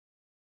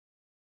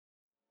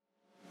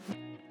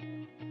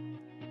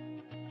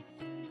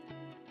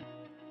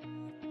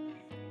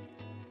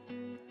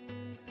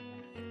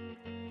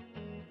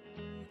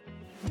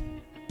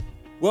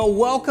Well,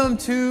 welcome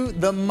to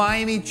the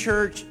Miami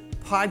Church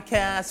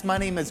podcast. My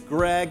name is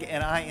Greg,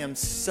 and I am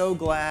so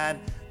glad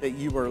that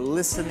you are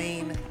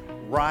listening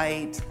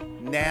right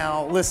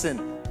now.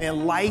 Listen,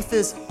 man, life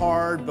is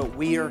hard, but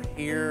we are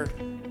here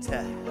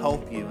to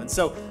help you. And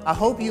so I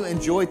hope you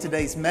enjoyed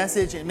today's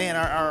message. And man,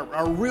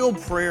 our real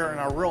prayer and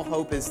our real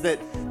hope is that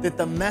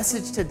the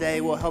message today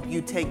will help you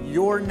take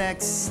your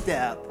next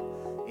step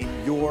in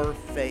your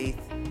faith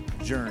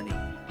journey.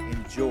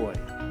 Enjoy.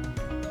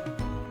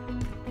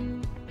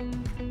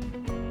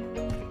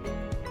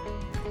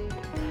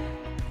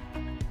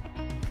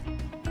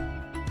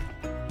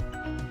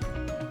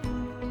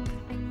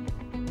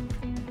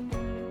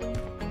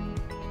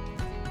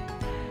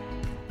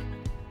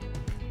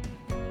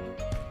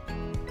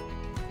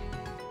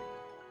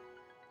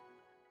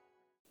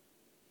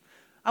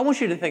 I want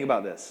you to think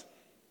about this.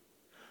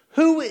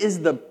 Who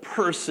is the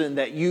person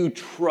that you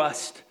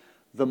trust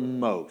the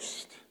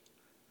most?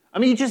 I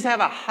mean, you just have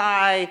a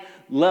high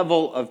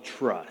level of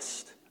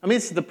trust. I mean,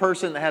 it's the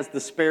person that has the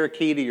spare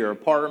key to your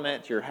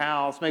apartment, to your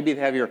house. Maybe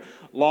they have your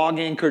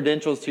login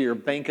credentials to your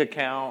bank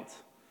account,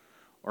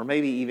 or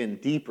maybe even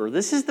deeper.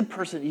 This is the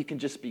person you can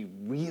just be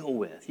real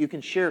with. You can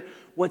share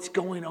what's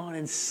going on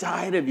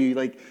inside of you,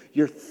 like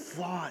your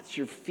thoughts,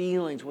 your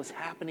feelings, what's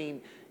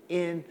happening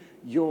in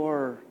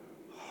your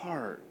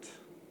heart.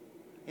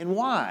 And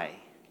why?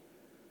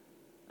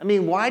 I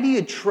mean, why do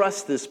you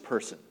trust this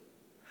person?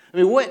 I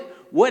mean,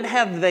 what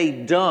have they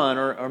done,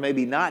 or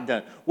maybe not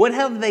done? What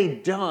have they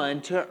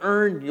done to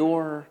earn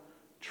your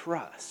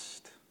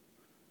trust?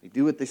 They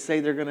do what they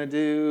say they're going to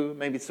do.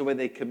 Maybe it's the way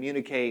they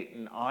communicate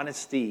in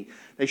honesty.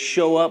 They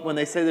show up when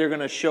they say they're going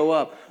to show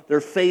up.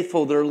 They're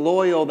faithful. They're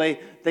loyal.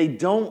 They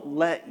don't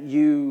let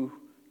you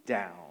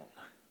down.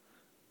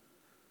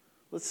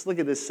 Let's look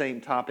at this same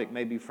topic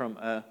maybe from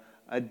a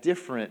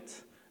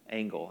different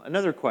angle.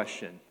 Another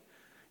question.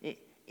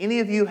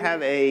 Any of you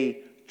have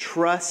a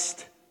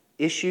trust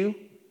issue?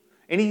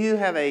 Any of you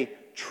have a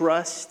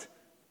trust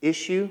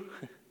issue?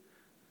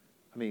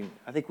 I mean,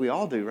 I think we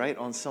all do, right?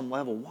 On some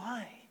level.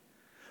 Why?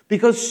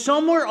 Because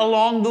somewhere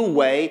along the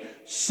way,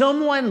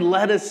 someone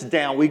let us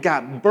down. We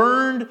got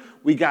burned,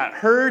 we got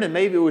hurt, and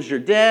maybe it was your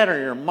dad or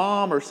your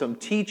mom or some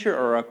teacher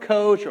or a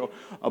coach or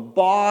a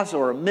boss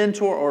or a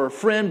mentor or a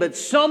friend. But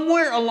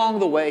somewhere along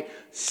the way,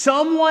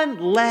 someone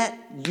let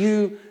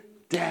you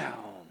down.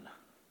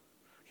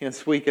 You know,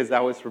 this week as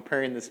I was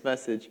preparing this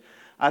message,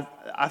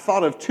 I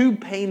thought of two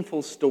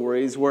painful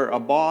stories where a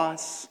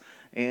boss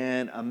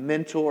and a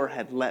mentor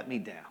had let me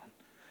down.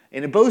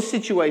 And in both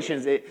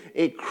situations,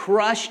 it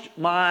crushed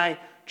my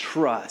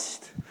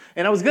trust.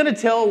 And I was going to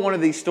tell one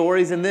of these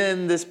stories, and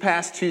then this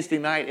past Tuesday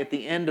night at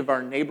the end of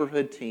our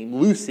neighborhood team,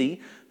 Lucy,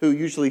 who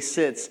usually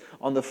sits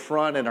on the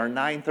front at our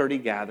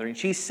 9:30 gathering,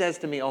 she says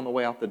to me on the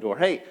way out the door,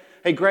 Hey,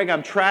 Greg,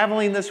 I'm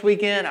traveling this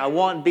weekend. I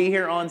won't be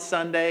here on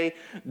Sunday.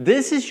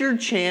 This is your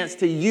chance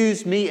to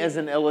use me as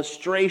an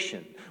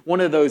illustration.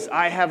 One of those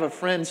I have a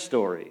friend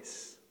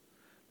stories.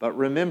 But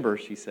remember,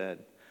 she said,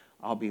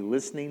 I'll be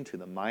listening to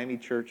the Miami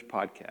Church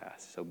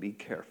podcast, so be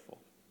careful.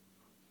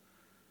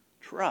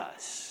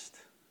 Trust.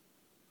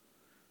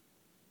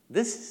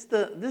 This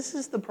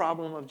is the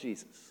problem of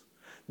Jesus.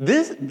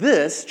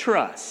 This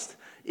trust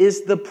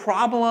is the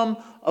problem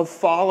of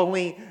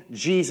following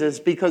Jesus,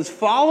 because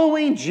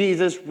following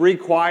Jesus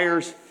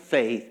requires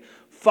faith.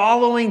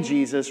 Following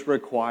Jesus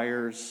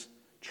requires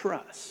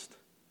trust.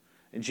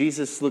 And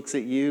Jesus looks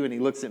at you and he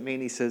looks at me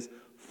and he says,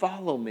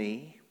 follow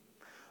me.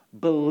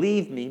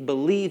 Believe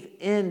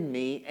in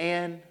me,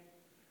 and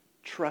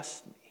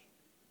trust me.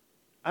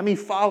 I mean,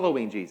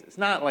 following Jesus.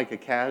 Not like a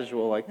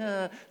casual,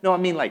 no, I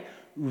mean like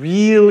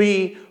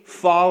really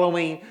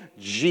following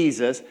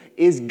Jesus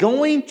is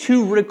going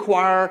to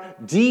require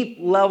deep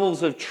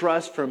levels of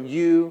trust from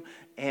you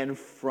and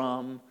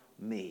from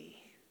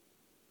me.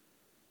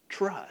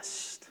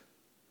 Trust.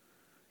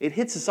 It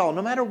hits us all,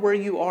 no matter where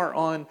you are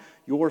on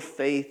your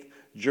faith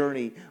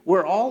journey.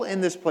 We're all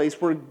in this place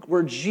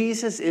where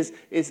Jesus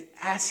is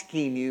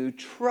asking you,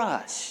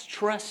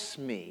 trust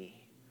me.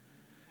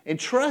 And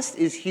trust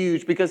is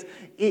huge because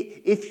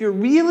if you're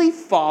really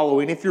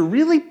following, if you're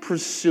really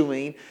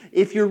pursuing,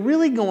 if you're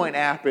really going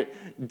after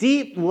it,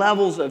 deep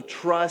levels of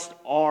trust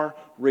are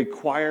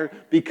required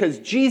because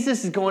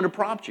Jesus is going to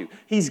prompt you.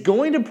 He's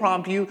going to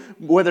prompt you,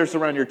 whether it's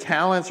around your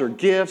talents or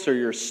gifts or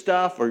your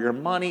stuff or your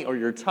money or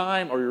your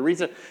time or your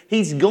reason.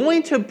 He's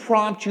going to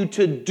prompt you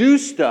to do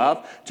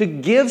stuff, to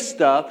give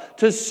stuff,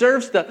 to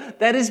serve stuff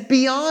that is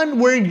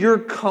beyond where you're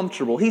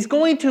comfortable. He's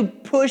going to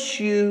push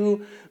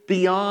you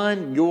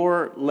beyond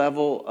your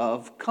level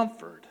of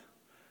comfort.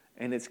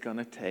 And it's going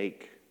to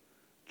take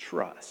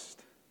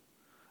trust.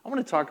 I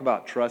want to talk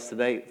about trust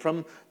today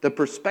from the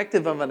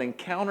perspective of an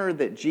encounter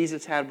that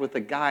Jesus had with a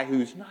guy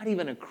who's not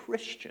even a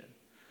Christian.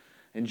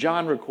 And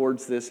John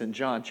records this in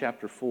John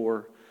chapter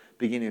 4,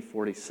 beginning of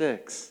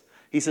 46.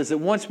 He says that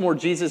once more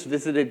Jesus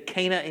visited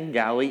Cana in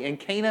Galilee, and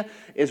Cana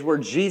is where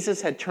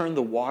Jesus had turned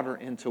the water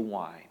into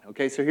wine.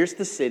 Okay, so here's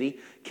the city.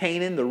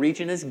 Canaan, the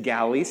region is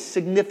Galilee,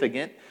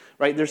 significant.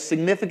 right? There's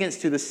significance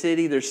to the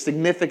city. There's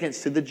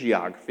significance to the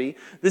geography.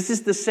 This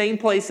is the same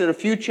place that a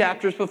few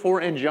chapters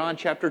before in John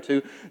chapter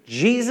 2,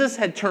 Jesus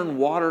had turned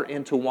water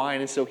into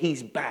wine, and so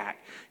he's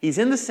back. He's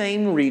in the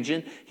same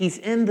region. He's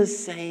in the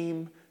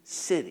same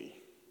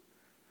city.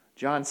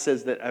 John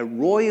says that a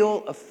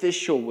royal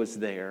official was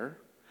there,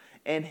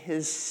 and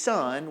his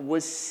son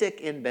was sick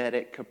in bed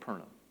at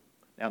Capernaum.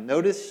 Now,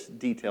 notice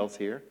details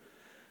here.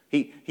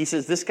 He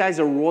says this guy's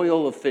a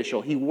royal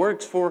official. He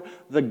works for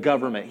the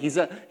government. He's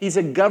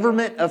a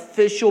government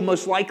official.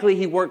 Most likely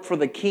he worked for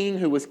the king,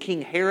 who was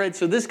King Herod.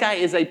 So this guy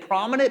is a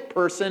prominent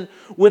person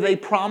with a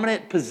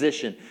prominent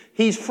position.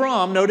 He's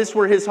from, notice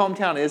where his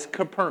hometown is,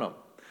 Capernaum.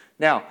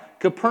 Now,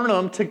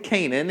 Capernaum to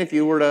Canaan, if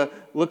you were to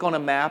look on a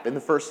map in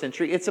the first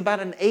century, it's about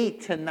an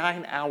 8 to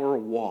 9 hour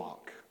walk.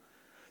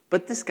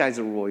 But this guy's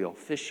a royal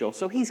official,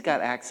 so he's got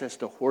access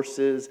to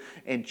horses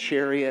and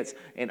chariots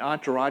and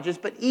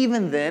entourages. But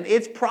even then,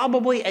 it's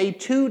probably a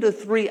 2 to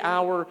 3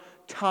 hour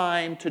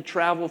time to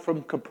travel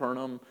from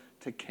Capernaum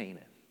to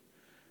Canaan.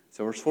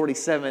 So verse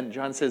 47,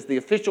 John says, the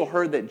official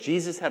heard that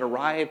Jesus had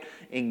arrived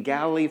in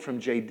Galilee from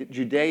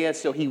Judea,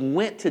 so he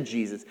went to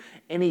Jesus,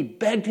 and he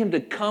begged him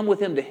to come with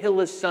him to heal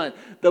his son.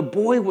 The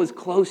boy was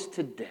close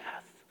to death.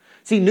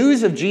 See,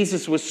 news of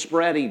Jesus was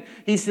spreading.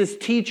 He's this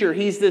teacher.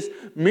 He's this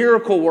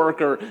miracle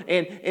worker.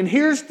 And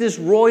here's this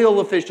royal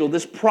official,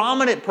 this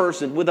prominent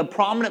person with a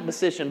prominent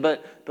position.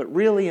 But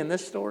really in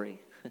this story,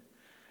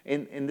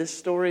 in this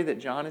story that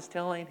John is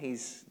telling,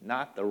 he's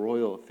not the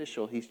royal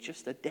official. He's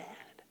just a dad.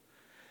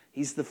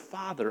 He's the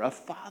father, a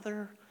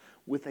father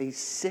with a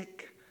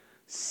sick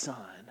son.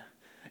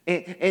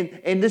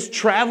 And this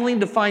traveling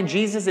to find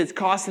Jesus, it's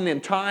costing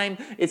him time,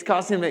 it's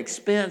costing him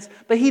expense,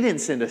 but he didn't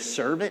send a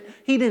servant,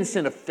 he didn't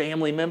send a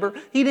family member,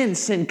 he didn't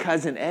send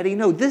cousin Eddie.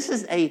 No, this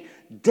is a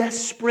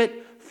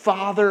desperate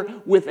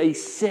father with a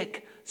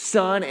sick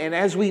son, and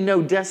as we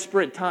know,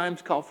 desperate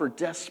times call for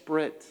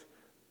desperate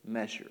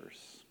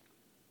measures.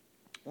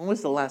 When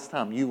was the last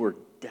time you were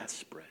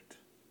desperate?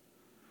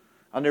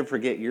 I'll never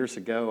forget, years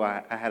ago,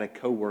 I had a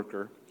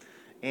coworker.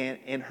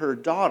 And her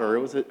daughter,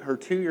 her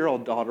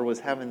 2-year-old daughter, was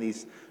having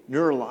these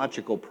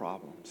neurological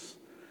problems.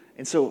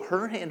 And so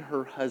her and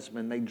her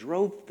husband, they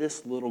drove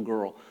this little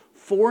girl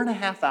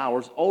 4.5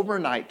 hours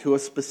overnight to a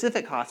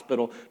specific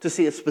hospital to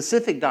see a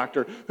specific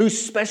doctor who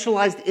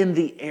specialized in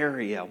the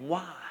area.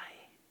 Why?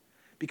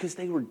 Because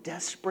they were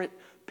desperate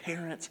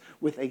parents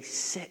with a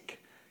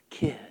sick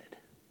kid.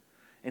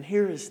 And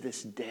here is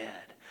this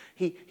dad.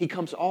 He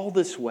comes all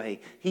this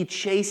way. He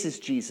chases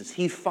Jesus.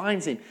 He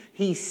finds him.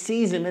 He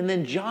sees him. And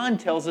then John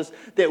tells us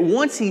that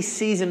once he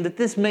sees him, that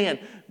this man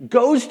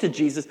goes to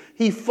Jesus.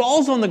 He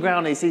falls on the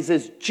ground and he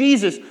says,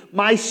 Jesus,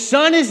 my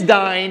son is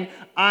dying.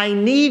 I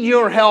need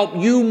your help.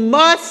 You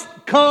must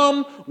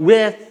come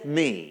with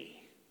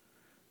me.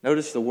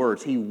 Notice the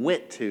words. He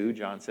went to,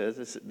 John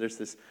says. There's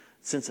this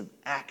sense of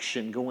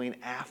action going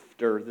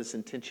after this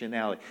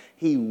intentionality.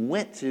 He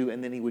went to,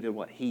 and then he did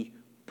what? He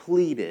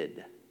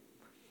pleaded.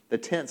 The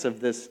tense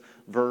of this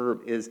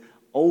verb is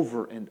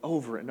over and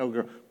over and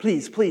over.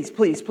 Please, please,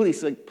 please,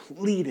 please, like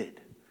pleaded.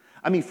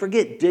 I mean,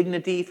 forget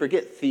dignity,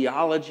 forget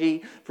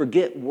theology,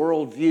 forget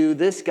worldview.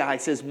 This guy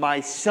says, my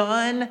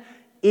son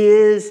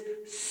is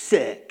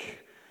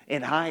sick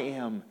and I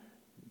am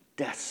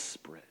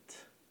desperate.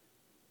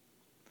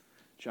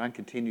 John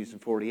continues in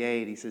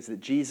 48. He says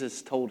that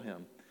Jesus told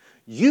him,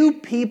 you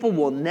people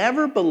will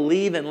never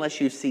believe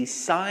unless you see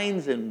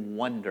signs and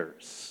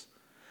wonders.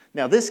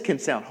 Now, this can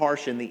sound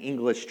harsh in the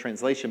English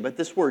translation, but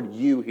this word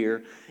you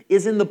here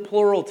is in the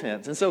plural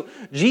tense. And so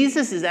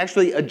Jesus is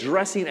actually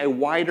addressing a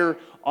wider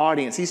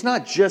audience. He's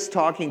not just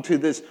talking to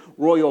this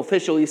royal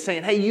official. He's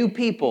saying, hey, you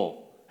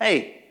people.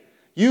 Hey,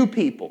 you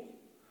people.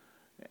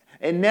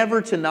 And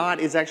never to not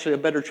is actually a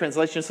better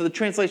translation. So the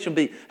translation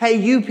would be, hey,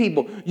 you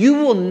people, you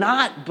will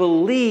not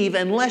believe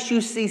unless you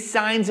see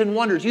signs and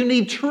wonders. You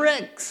need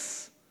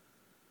tricks.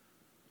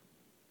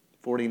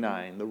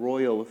 49, the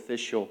royal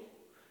official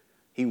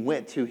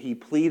he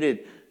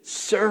pleaded,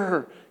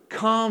 sir,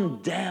 come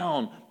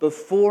down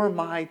before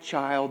my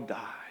child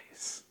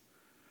dies.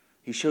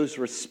 He shows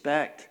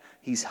respect.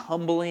 He's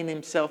humbling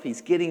himself.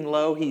 He's getting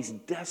low. He's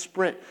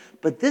desperate.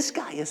 But this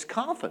guy is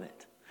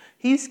confident.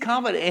 He's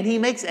confident, and he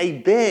makes a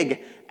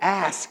big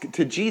ask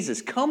to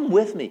Jesus. Come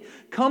with me.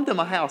 Come to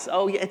my house.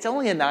 Oh, yeah, it's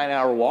only a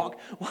 9-hour walk.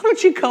 Why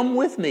don't you come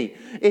with me?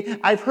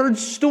 I've heard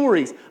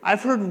stories.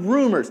 I've heard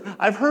rumors.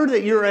 I've heard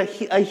that you're a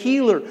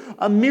healer,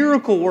 a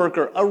miracle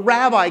worker, a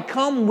rabbi.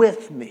 Come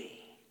with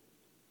me.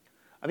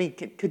 I mean,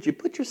 could you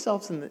put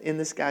yourselves in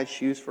this guy's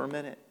shoes for a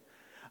minute?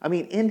 I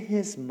mean, in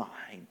his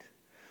mind,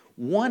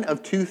 one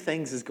of two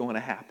things is going to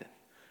happen.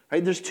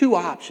 Right? There's two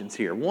options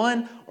here.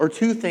 One or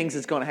two things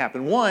is going to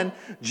happen. One,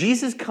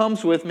 Jesus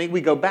comes with me.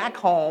 We go back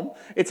home.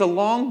 It's a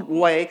long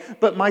way,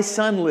 but my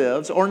son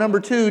lives. Or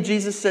number two,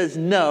 Jesus says,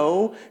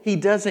 no, he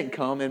doesn't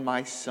come and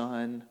my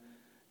son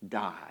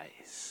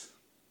dies.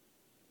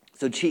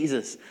 So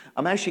Jesus,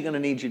 I'm actually going to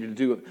need you to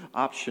do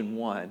option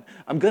one.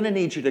 I'm going to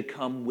need you to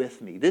come with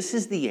me. This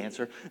is the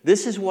answer.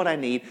 This is what I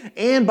need.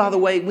 And by the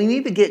way, we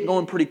need to get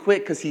going pretty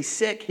quick because he's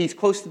sick. He's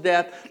close to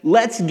death.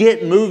 Let's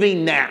get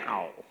moving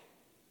now.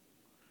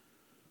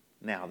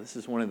 Now, this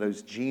is one of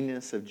those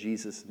genius of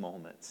Jesus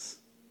moments.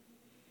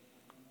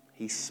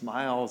 He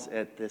smiles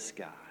at this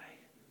guy.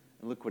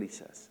 And look what he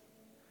says.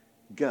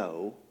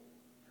 Go,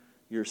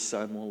 your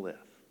son will live.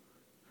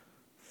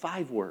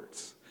 5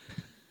 words.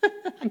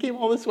 I came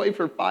all this way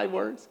for 5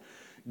 words.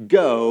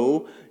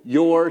 Go,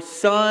 your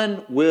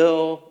son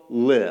will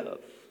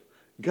live.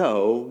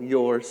 Go,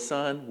 your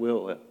son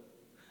will live.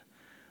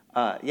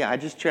 I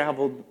just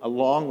traveled a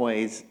long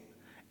ways,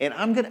 and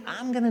I'm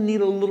gonna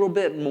need a little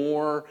bit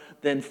more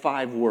than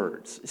 5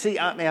 words. See,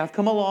 I've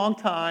come a long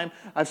time.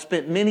 I've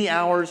spent many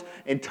hours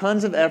and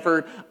tons of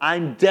effort.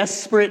 I'm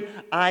desperate.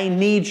 I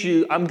need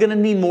you. I'm gonna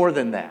need more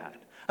than that.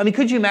 I mean,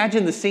 could you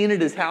imagine the scene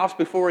at his house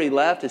before he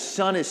left? His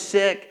son is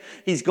sick.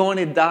 He's going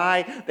to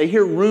die. They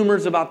hear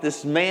rumors about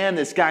this man,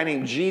 this guy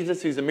named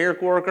Jesus, who's a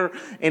miracle worker,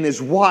 and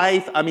his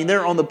wife. I mean,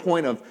 they're on the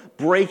point of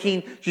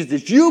breaking. She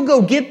says, you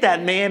go get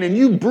that man and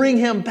you bring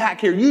him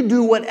back here. You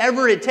do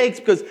whatever it takes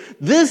because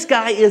this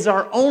guy is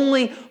our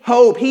only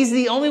hope. He's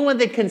the only one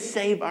that can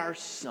save our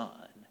son.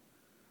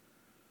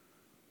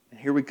 And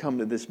here we come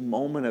to this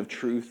moment of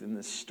truth in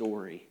this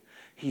story.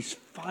 He's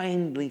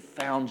finally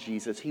found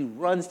Jesus. He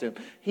runs to him.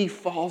 He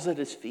falls at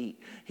his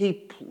feet. He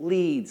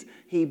pleads.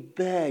 He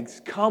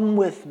begs, come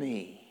with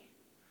me.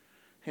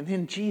 And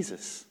then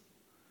Jesus,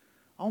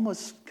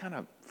 almost kind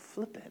of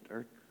flippant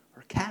or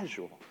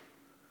casual.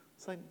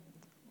 It's like,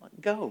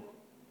 go.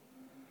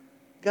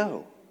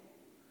 Go.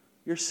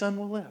 Your son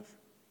will live.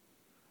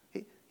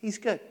 He's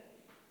good.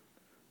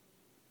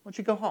 Why don't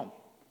you go home?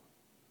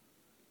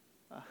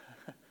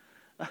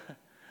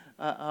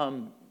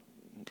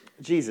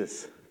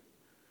 Jesus,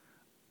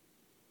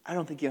 I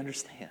don't think you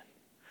understand.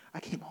 I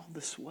came all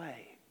this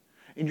way.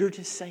 And you're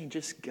just saying,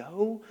 just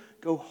go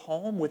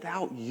home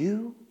without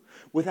you,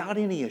 without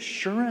any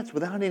assurance,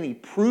 without any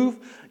proof.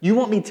 You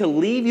want me to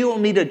leave? You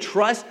want me to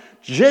trust?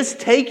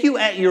 Just take you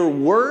at your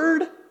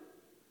word?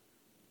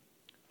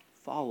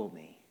 Follow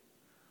me.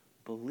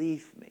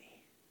 Believe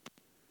me.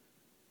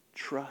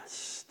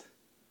 Trust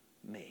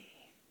me.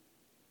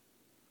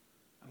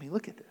 I mean,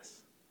 look at this.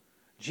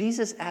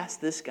 Jesus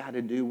asked this guy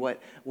to do what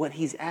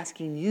he's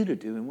asking you to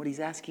do and what he's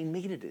asking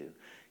me to do.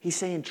 He's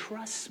saying,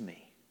 trust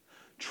me.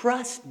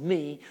 Trust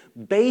me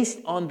based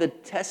on the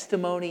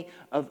testimony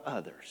of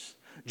others.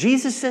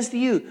 Jesus says to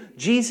you,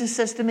 Jesus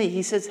says to me,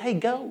 he says, hey,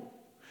 go.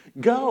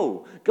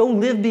 Go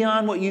live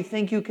beyond what you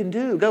think you can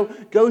do.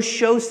 Go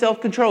show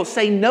self-control.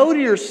 Say no to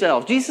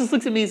yourself. Jesus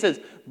looks at me and says,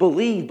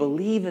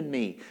 believe in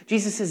me.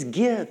 Jesus says,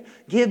 give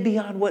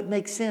beyond what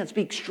makes sense.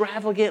 Be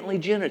extravagantly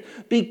generous.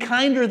 Be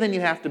kinder than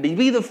you have to be.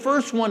 Be the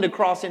first one to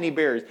cross any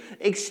barriers.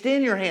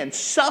 Extend your hand.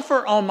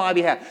 Suffer on my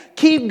behalf.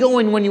 Keep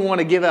going when you want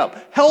to give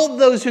up. Help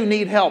those who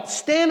need help.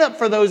 Stand up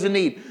for those in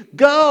need.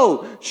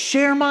 Go.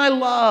 Share my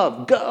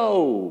love.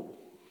 Go.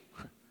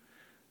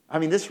 I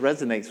mean, this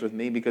resonates with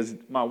me because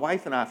my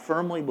wife and I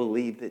firmly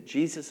believe that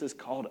Jesus has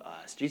called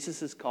us,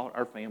 Jesus has called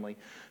our family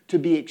to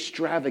be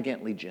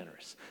extravagantly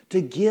generous,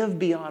 to give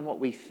beyond what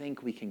we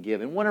think we can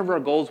give. And one of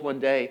our goals one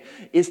day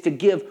is to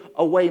give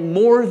away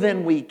more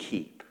than we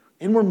keep.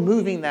 And we're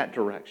moving that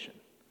direction.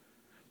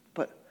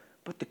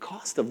 But the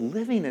cost of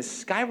living is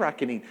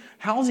skyrocketing.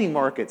 Housing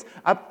markets.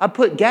 I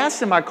put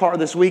gas in my car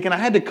this week and I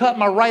had to cut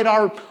my right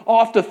arm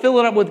off to fill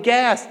it up with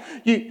gas.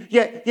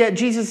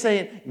 Jesus is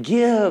saying,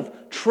 give,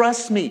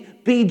 trust me,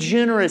 be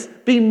generous,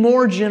 be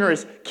more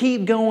generous,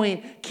 keep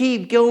going.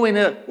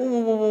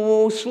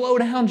 Whoa, slow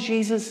down,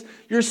 Jesus.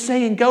 You're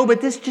saying go,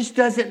 but this just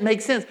doesn't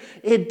make sense.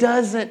 It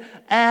doesn't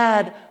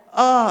add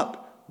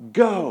up.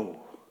 Go.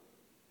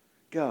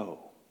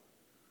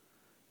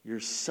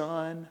 Your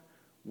son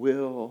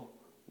will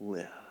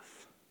live.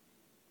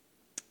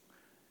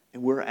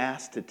 And we're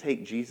asked to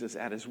take Jesus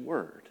at his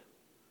word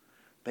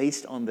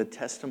based on the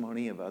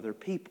testimony of other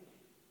people.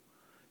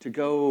 To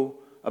go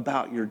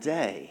about your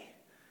day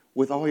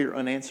with all your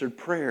unanswered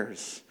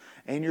prayers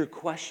and your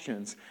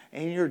questions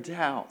and your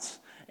doubts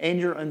and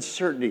your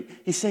uncertainty.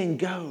 He's saying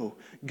go.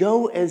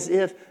 Go as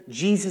if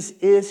Jesus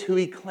is who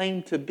he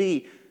claimed to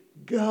be.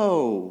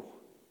 Go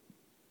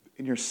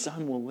and your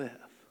son will live.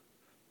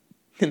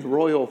 And the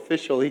royal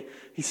official,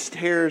 he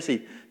stares,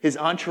 his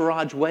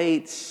entourage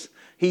waits.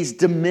 He's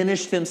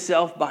diminished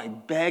himself by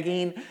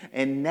begging,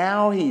 and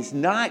now he's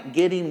not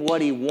getting what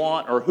he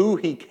wants or who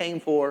he came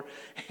for.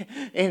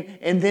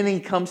 And then he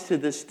comes to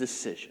this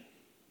decision.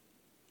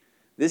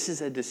 This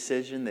is a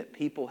decision that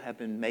people have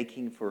been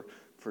making for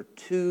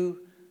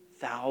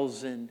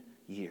 2,000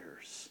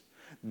 years.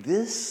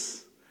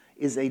 This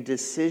is a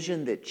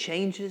decision that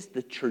changes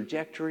the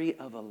trajectory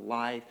of a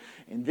life.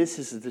 And this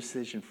is a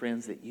decision,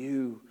 friends, that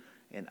you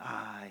and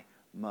I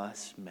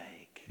must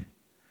make.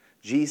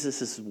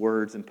 Jesus'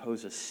 words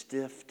impose a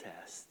stiff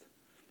test.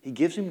 He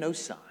gives him no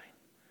sign.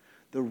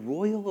 The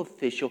royal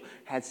official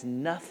has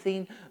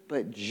nothing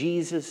but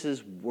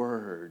Jesus'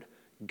 word.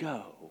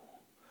 Go.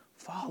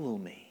 Follow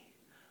me.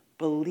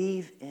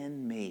 Believe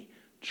in me.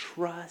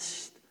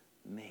 Trust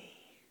me.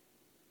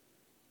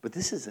 But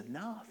this is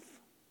enough.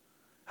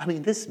 I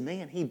mean, this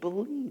man, he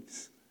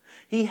believes.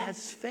 He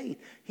has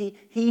faith.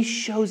 He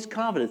shows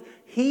confidence.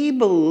 He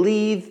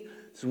believes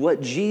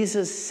what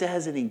Jesus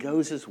says and he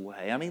goes his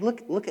way. I mean,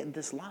 look at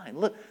this line.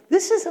 Look,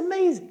 this is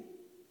amazing.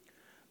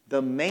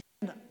 The man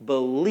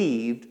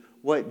believed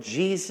what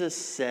Jesus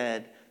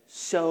said,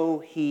 so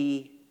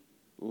he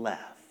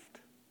left.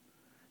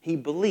 He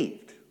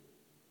believed.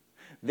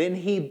 Then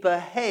he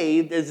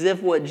behaved as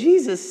if what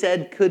Jesus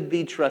said could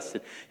be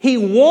trusted. He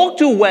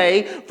walked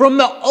away from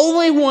the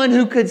only one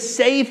who could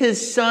save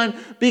his son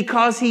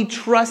because he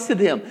trusted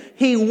him.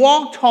 He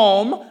walked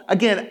home,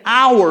 again,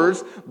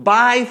 hours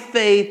by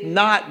faith,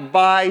 not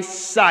by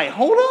sight.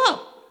 Hold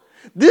up.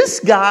 This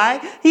guy,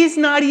 he's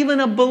not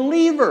even a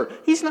believer.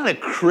 He's not a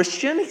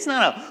Christian. He's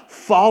not a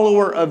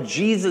follower of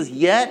Jesus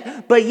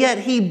yet. But yet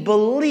he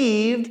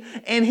believed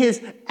and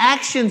his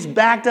actions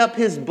backed up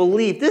his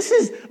belief. This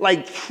is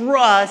like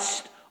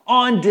trust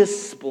on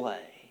display.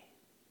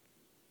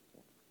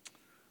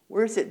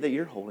 Where is it that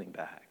you're holding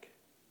back?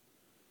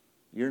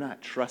 You're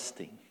not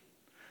trusting.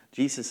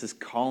 Jesus is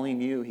calling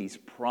you. He's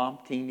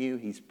prompting you.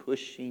 He's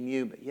pushing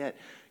you. But yet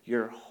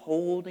you're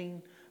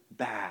holding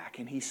back,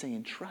 and he's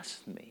saying,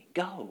 trust me,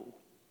 go.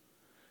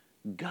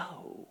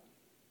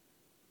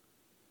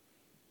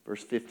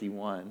 Verse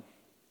 51,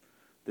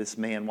 this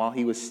man, while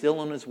he was still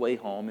on his way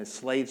home, his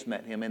slaves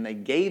met him, and they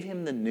gave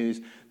him the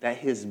news that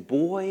his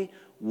boy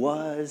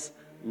was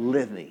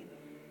living.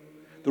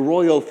 The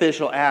royal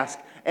official asked,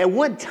 at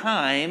what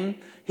time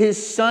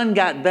his son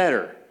got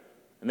better?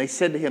 And they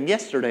said to him,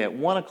 yesterday at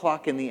 1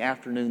 o'clock in the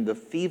afternoon, the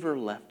fever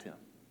left him,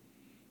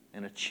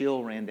 and a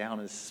chill ran down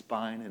his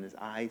spine, and his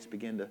eyes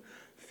began to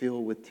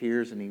fill with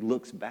tears, and he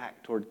looks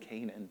back toward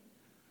Canaan.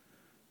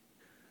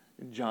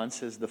 And John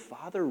says the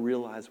father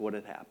realized what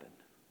had happened.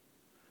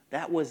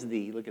 That was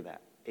look at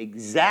that,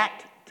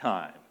 exact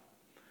time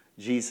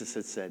Jesus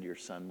had said, your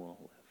son will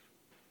live.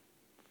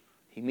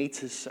 He meets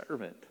his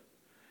servant.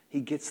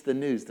 He gets the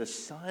news.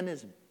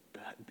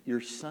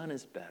 Your son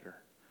is better.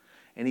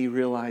 And he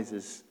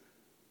realizes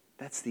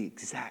that's the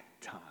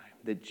exact time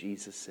that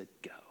Jesus said,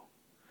 go.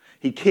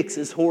 He kicks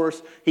his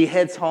horse. He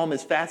heads home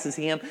as fast as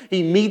he can.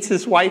 He meets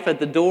his wife at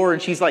the door,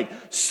 and she's like,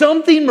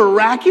 something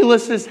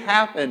miraculous has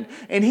happened.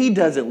 And he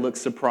doesn't look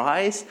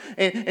surprised.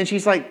 And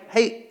she's like,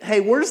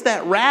 hey, where's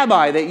that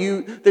rabbi that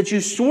you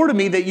swore to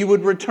me that you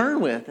would return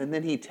with? And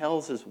then he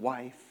tells his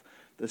wife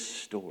the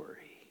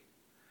story.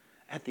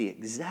 At the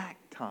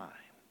exact time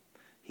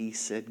he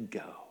said,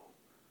 go,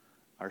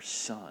 our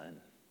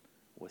son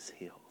was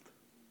healed.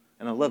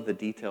 And I love the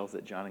details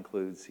that John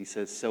includes. He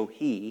says, so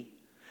he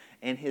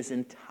and his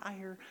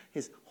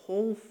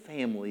whole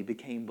family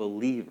became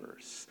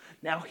believers.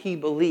 Now he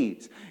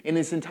believes, and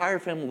his entire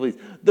family believes.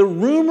 The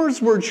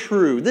rumors were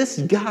true. This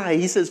guy,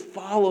 he says,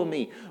 follow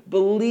me,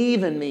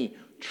 believe in me,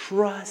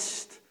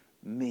 trust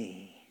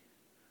me.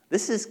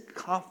 This is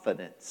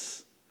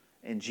confidence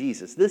in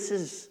Jesus. This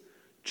is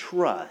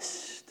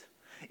trust.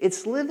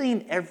 It's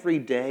living every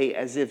day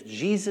as if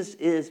Jesus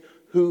is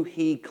who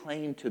he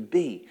claimed to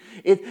be.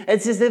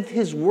 It's as if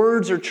his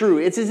words are true.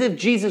 It's as if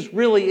Jesus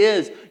really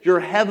is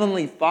your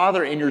heavenly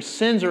Father and your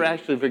sins are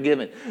actually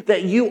forgiven.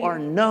 That you are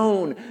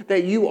known,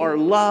 that you are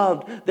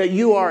loved, that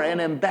you are an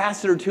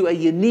ambassador to a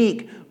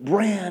unique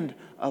brand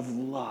of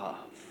love.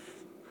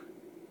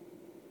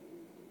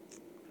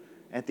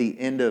 At the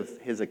end of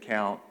his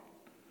account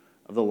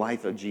of the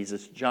life of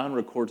Jesus, John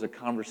records a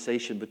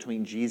conversation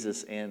between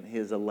Jesus and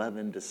his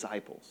 11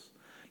 disciples.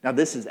 Now,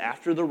 this is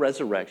after the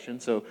resurrection,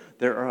 so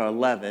there are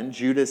 11.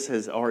 Judas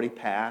has already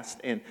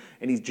passed, and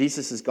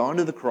Jesus has gone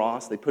to the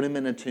cross. They put him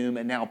in a tomb,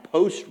 and now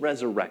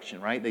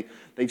post-resurrection, right?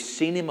 They've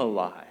seen him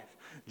alive.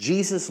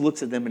 Jesus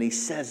looks at them, and he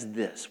says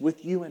this,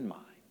 with you in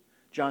mind,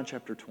 John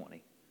chapter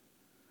 20.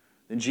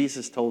 Then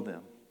Jesus told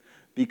them,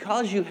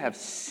 because you have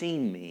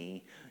seen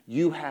me,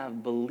 you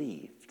have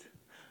believed.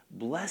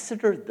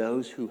 Blessed are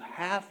those who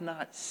have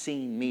not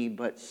seen me,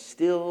 but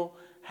still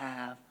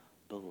have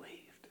believed.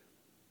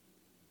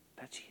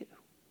 That's you.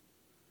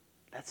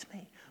 That's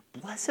me.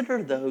 Blessed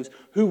are those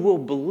who will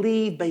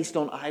believe based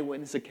on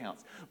eyewitness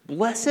accounts.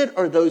 Blessed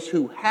are those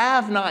who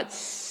have not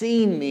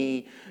seen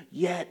me,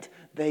 yet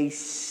they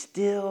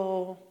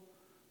still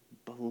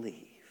believe.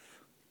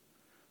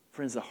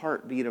 Friends, the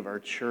heartbeat of our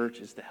church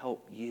is to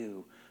help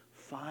you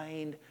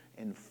find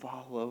and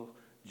follow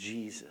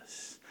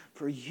Jesus.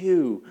 For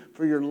you,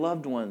 for your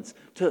loved ones,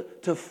 to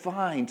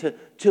find,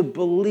 to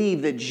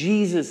believe that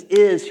Jesus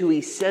is who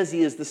he says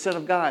he is, the Son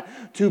of God.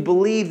 To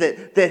believe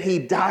that he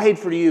died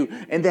for you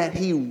and that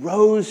he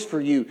rose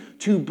for you.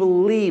 To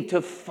believe,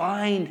 to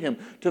find him,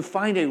 to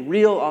find a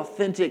real,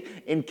 authentic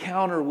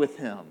encounter with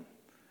him.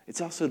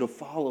 It's also to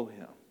follow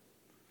him.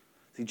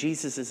 See,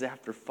 Jesus is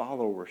after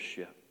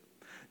followership.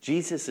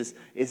 Jesus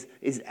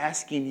is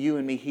asking you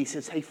and me, he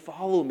says, hey,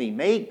 follow me.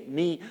 Make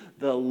me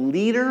the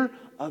leader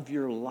of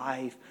your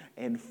life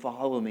and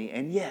follow me.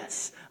 And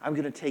yes, I'm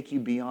going to take you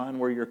beyond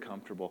where you're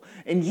comfortable.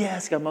 And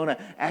yes, I'm going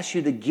to ask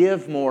you to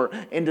give more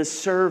and to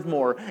serve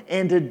more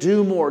and to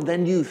do more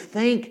than you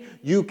think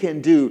you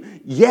can do.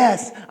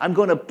 Yes, I'm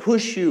going to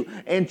push you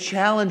and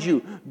challenge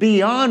you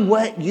beyond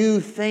what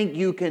you think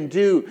you can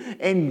do.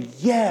 And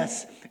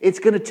yes, it's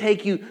going to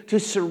take you to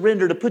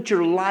surrender, to put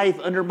your life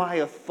under my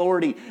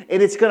authority.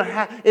 And it's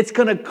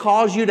going to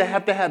cause you to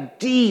have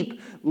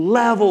deep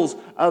levels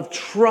of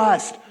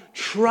trust.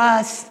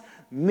 Trust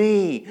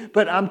me.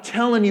 But I'm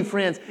telling you,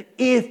 friends,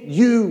 if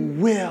you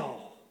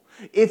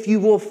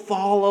will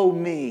follow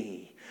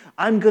me,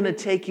 I'm going to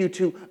take you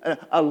to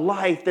a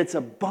life that's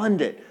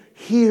abundant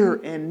here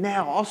and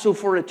now, also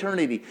for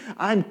eternity.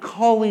 I'm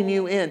calling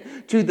you in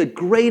to the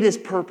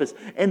greatest purpose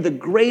and the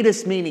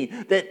greatest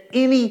meaning that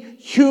any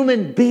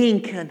human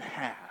being can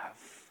have.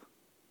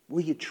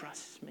 Will you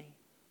trust me?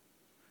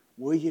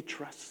 Will you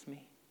trust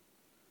me?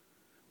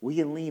 Will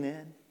you lean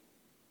in?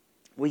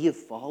 Will you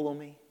follow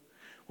me?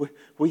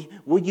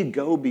 Will you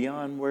go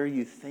beyond where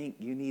you think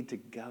you need to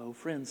go?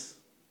 Friends,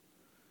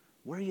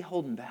 where are you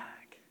holding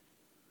back?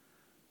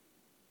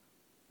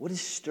 What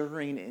is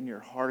stirring in your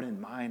heart and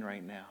mind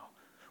right now?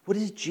 What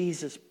is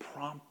Jesus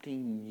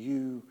prompting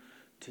you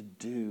to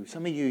do?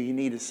 Some of you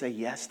need to say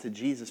yes to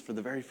Jesus for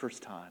the very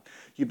first time.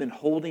 You've been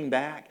holding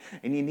back,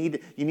 and you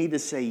need to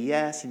say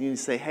yes, and you need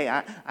to say,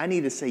 hey, I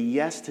need to say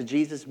yes to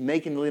Jesus,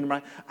 make him the leader of my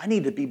life. I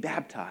need to be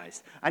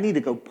baptized. I need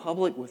to go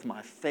public with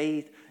my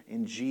faith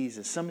in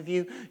Jesus. Some of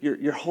you,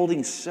 you're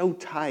holding so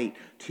tight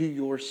to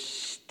your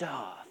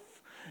stuff.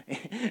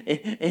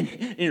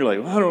 And you're like,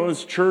 well, I don't know,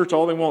 this church,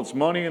 all they want is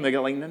money. And they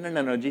go like,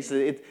 no,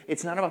 Jesus,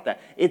 it's not about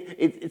that.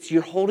 It's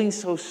you're holding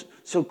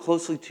so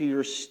closely to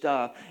your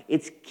stuff.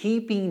 It's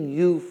keeping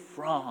you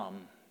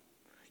from.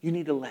 You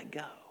need to let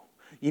go.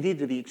 You need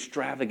to be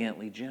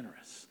extravagantly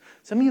generous.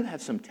 Some of you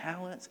have some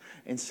talents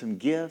and some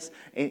gifts,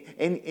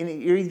 and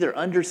you're either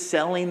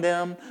underselling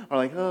them or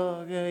like,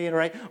 oh, yeah,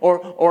 right?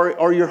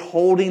 Or you're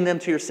holding them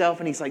to yourself,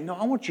 and he's like, no,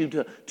 I want you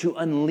to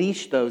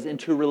unleash those and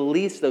to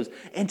release those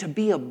and to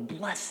be a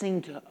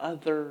blessing to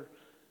other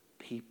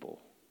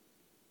people.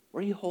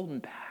 Where are you holding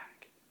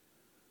back?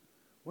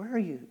 Where are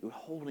you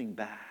holding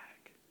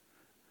back?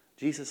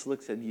 Jesus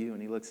looks at you,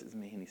 and he looks at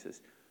me, and he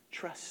says,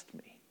 trust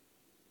me.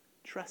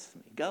 Trust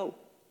me. Go.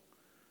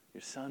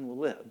 Your son will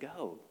live.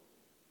 Go.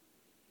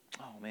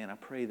 Oh, man, I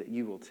pray that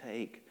you will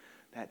take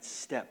that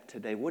step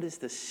today. What is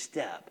the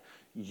step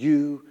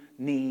you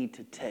need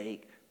to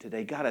take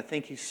today? God, I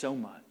thank you so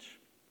much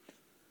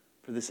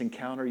for this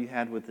encounter you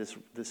had with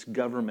this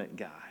government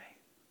guy.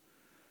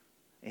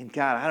 And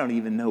God, I don't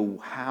even know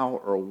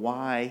how or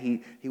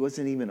why. He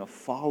wasn't even a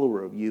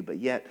follower of you, but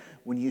yet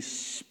when you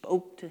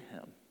spoke to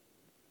him,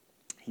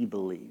 he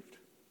believed.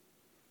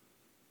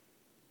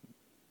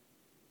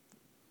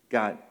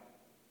 God,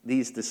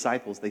 these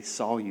disciples, they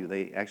saw you.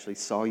 They actually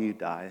saw you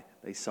die.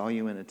 They saw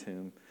you in a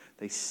tomb.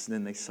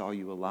 Then they saw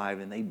you alive,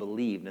 and they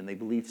believed. And they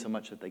believed so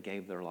much that they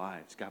gave their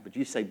lives. God, would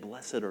you say,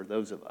 blessed are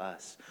those of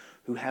us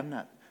who have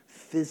not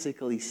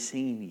physically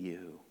seen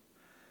you,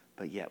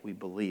 but yet we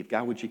believe.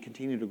 God, would you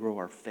continue to grow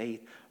our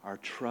faith, our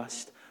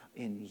trust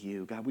in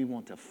you. God, we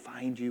want to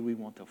find you. We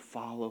want to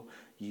follow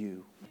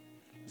you.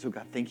 So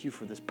God, thank you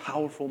for this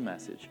powerful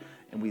message.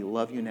 And we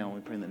love you now, and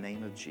we pray in the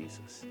name of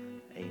Jesus.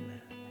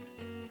 Amen.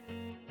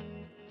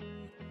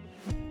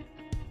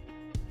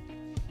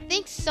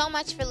 Thanks so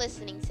much for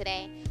listening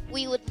today.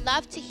 We would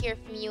love to hear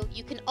from you.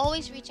 You can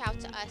always reach out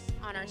to us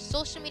on our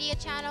social media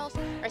channels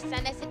or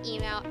send us an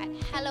email at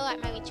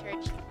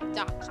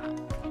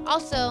hello@miamichurch.com.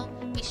 Also,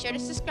 be sure to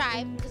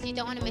subscribe because you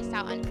don't want to miss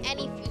out on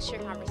any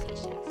future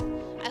conversations.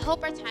 I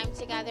hope our time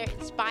together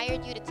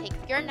inspired you to take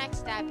your next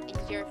step in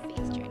your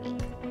faith journey.